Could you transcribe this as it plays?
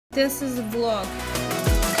This is a vlog.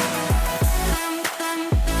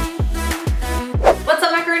 What's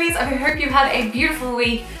up, Macaronis? I hope you've had a beautiful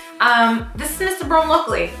week. This is Mr.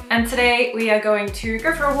 Bromboccoli, and today we are going to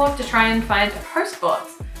go for a walk to try and find a post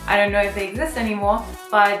box. I don't know if they exist anymore,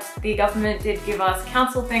 but the government did give us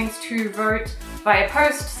council things to vote via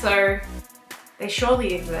post, so they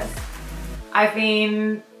surely exist. I've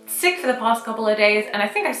been sick for the past couple of days, and I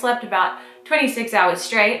think I slept about 26 hours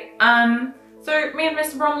straight. So me and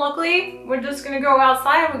Mr. Bromboccoli, we're just gonna go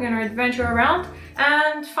outside, we're gonna adventure around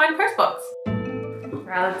and find a post box.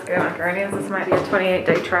 Alright, let's go, Macaronis. This might be a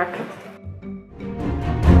 28-day trek.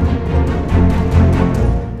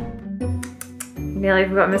 Nearly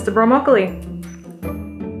forgot Mr. Bromboccoli.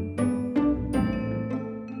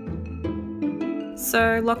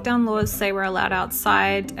 So lockdown laws say we're allowed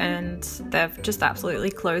outside, and they've just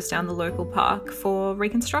absolutely closed down the local park for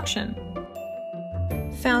reconstruction.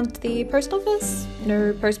 Found the post office,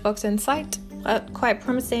 no post box in sight, but quite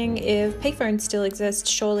promising. If payphones still exist,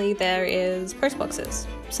 surely there is post boxes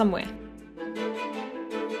somewhere.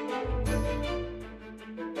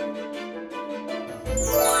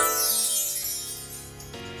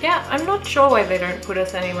 Yeah, I'm not sure why they don't put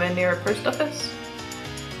us anywhere near a post office.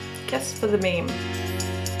 Guess for the meme.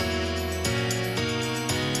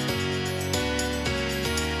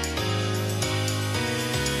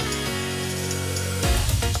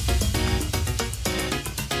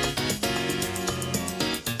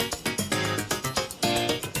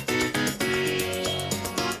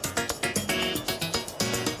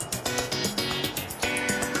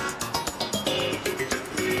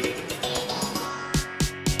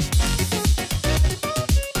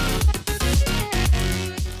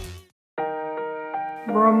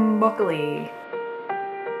 Bromboccoli.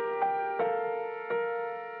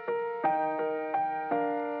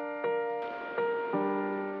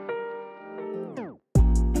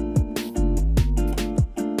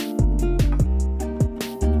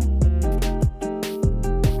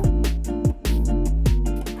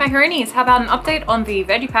 Macaronis, how about an update on the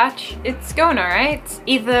veggie patch? It's going alright.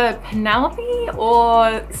 Either Penelope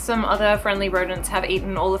or some other friendly rodents have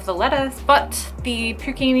eaten all of the lettuce, but the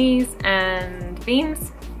zucchinis and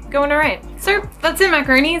beans going alright. So that's it,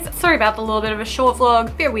 Macaronis. Sorry about the little bit of a short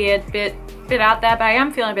vlog, bit weird, bit out there, but I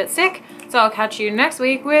am feeling a bit sick. So I'll catch you next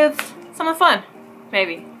week with something fun,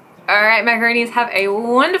 maybe. Alright, Macaronis, have a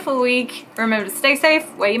wonderful week. Remember to stay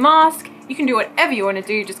safe, wear your mask. You can do whatever you want to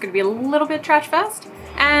do, just gonna be a little bit trash first.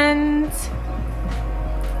 And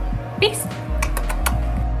peace.